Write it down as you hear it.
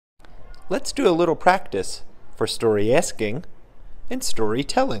Let's do a little practice for story asking and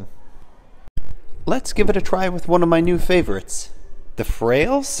storytelling. Let's give it a try with one of my new favorites, the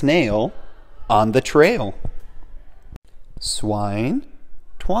frail snail on the trail. Swine,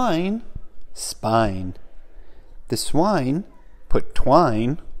 twine, spine. The swine put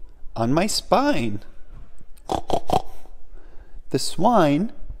twine on my spine. The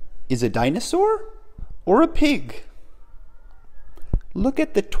swine is a dinosaur or a pig? Look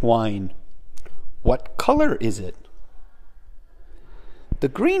at the twine. What color is it? The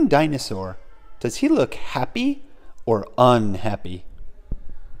green dinosaur, does he look happy or unhappy?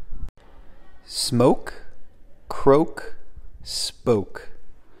 Smoke, croak, spoke.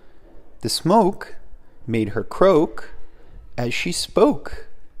 The smoke made her croak as she spoke.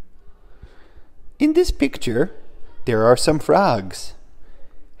 In this picture, there are some frogs.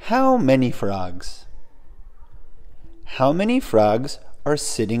 How many frogs? How many frogs are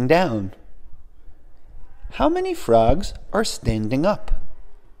sitting down? How many frogs are standing up?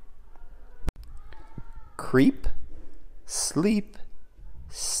 Creep, sleep,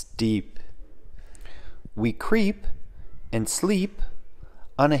 steep. We creep and sleep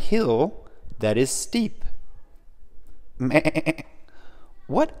on a hill that is steep. Meh.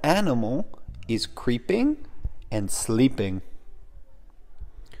 What animal is creeping and sleeping?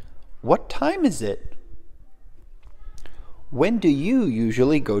 What time is it? When do you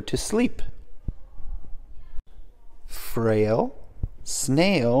usually go to sleep? Frail,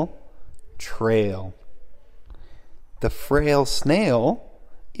 snail, trail. The frail snail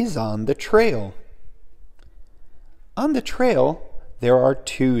is on the trail. On the trail, there are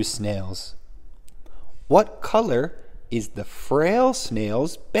two snails. What color is the frail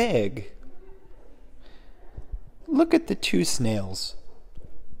snail's bag? Look at the two snails.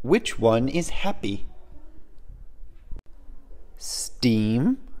 Which one is happy?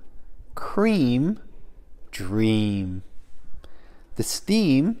 Steam, cream, dream. The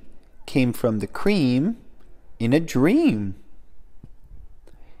steam came from the cream in a dream.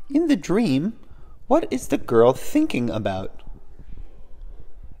 In the dream, what is the girl thinking about?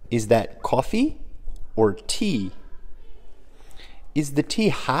 Is that coffee or tea? Is the tea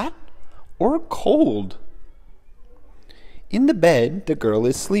hot or cold? In the bed, the girl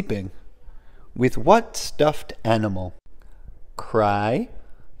is sleeping. With what stuffed animal? Cry,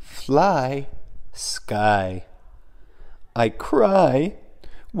 fly, sky. I cry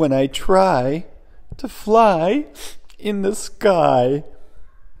when I try to fly in the sky.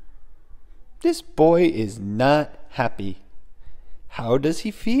 This boy is not happy. How does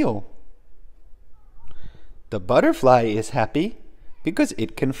he feel? The butterfly is happy because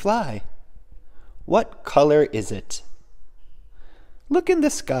it can fly. What color is it? Look in the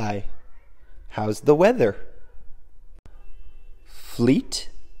sky. How's the weather? Fleet,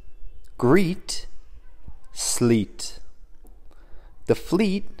 greet, sleet. The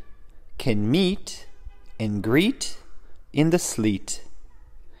fleet can meet and greet in the sleet.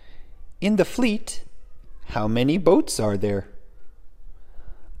 In the fleet, how many boats are there?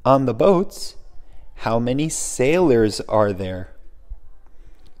 On the boats, how many sailors are there?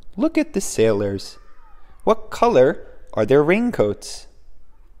 Look at the sailors. What color are their raincoats?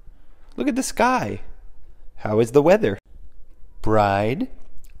 Look at the sky. How is the weather? Bride,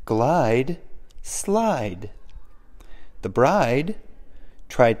 glide, slide. The bride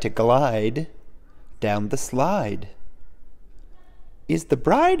tried to glide down the slide. Is the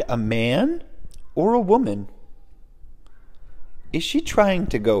bride a man or a woman? Is she trying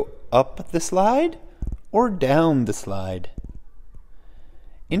to go up the slide or down the slide?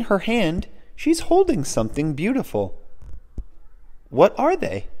 In her hand, she's holding something beautiful. What are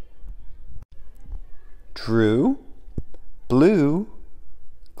they? Drew, blue,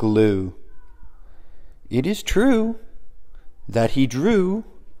 glue. It is true that he drew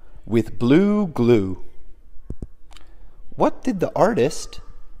with blue glue. What did the artist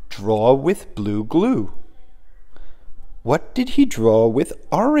draw with blue glue? What did he draw with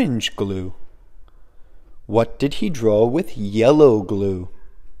orange glue? What did he draw with yellow glue?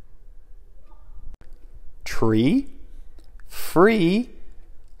 Tree, free,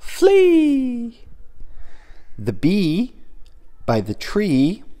 flee. The bee by the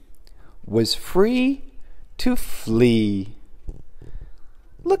tree was free to flee.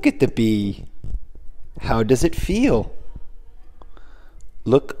 Look at the bee. How does it feel?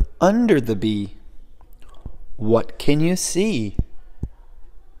 Look under the bee. What can you see?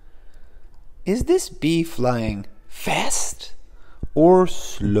 Is this bee flying fast or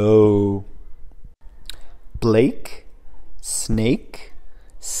slow? Blake, snake,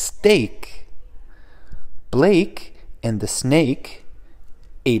 steak. Blake and the snake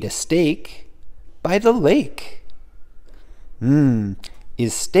ate a steak by the lake.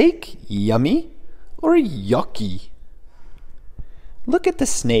 Is steak yummy or yucky? Look at the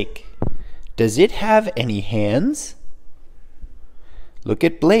snake. Does it have any hands? Look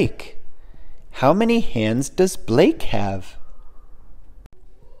at Blake. How many hands does Blake have?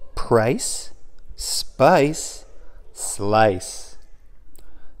 Price, spice, slice.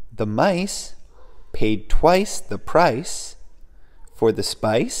 The mice paid twice the price for the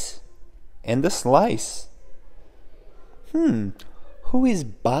spice and the slice. Who is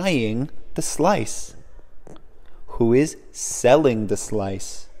buying the slice? Who is selling the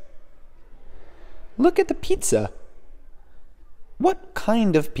slice? Look at the pizza. What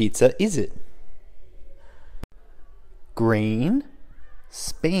kind of pizza is it? Grain,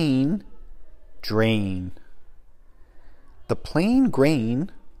 Spain, drain. The plain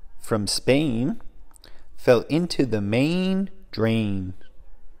grain from Spain fell into the main drain.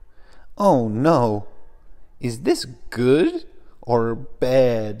 Oh no! Is this good or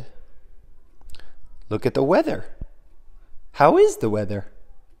bad? Look at the weather. How is the weather?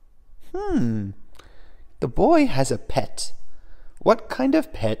 The boy has a pet. What kind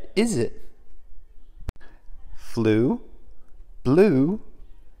of pet is it? Flew, blue,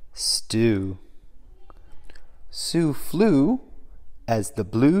 stew. Sue flew as the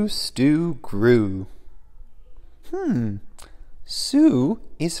blue stew grew. Sue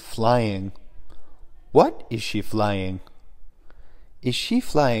is flying. What is she flying? Is she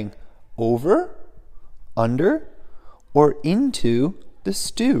flying over, under, or into the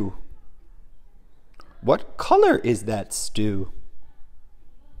stew? What color is that stew?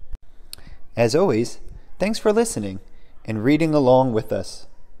 As always, thanks for listening and reading along with us.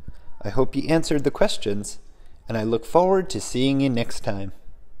 I hope you answered the questions, and I look forward to seeing you next time.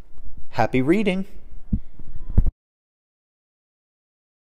 Happy reading!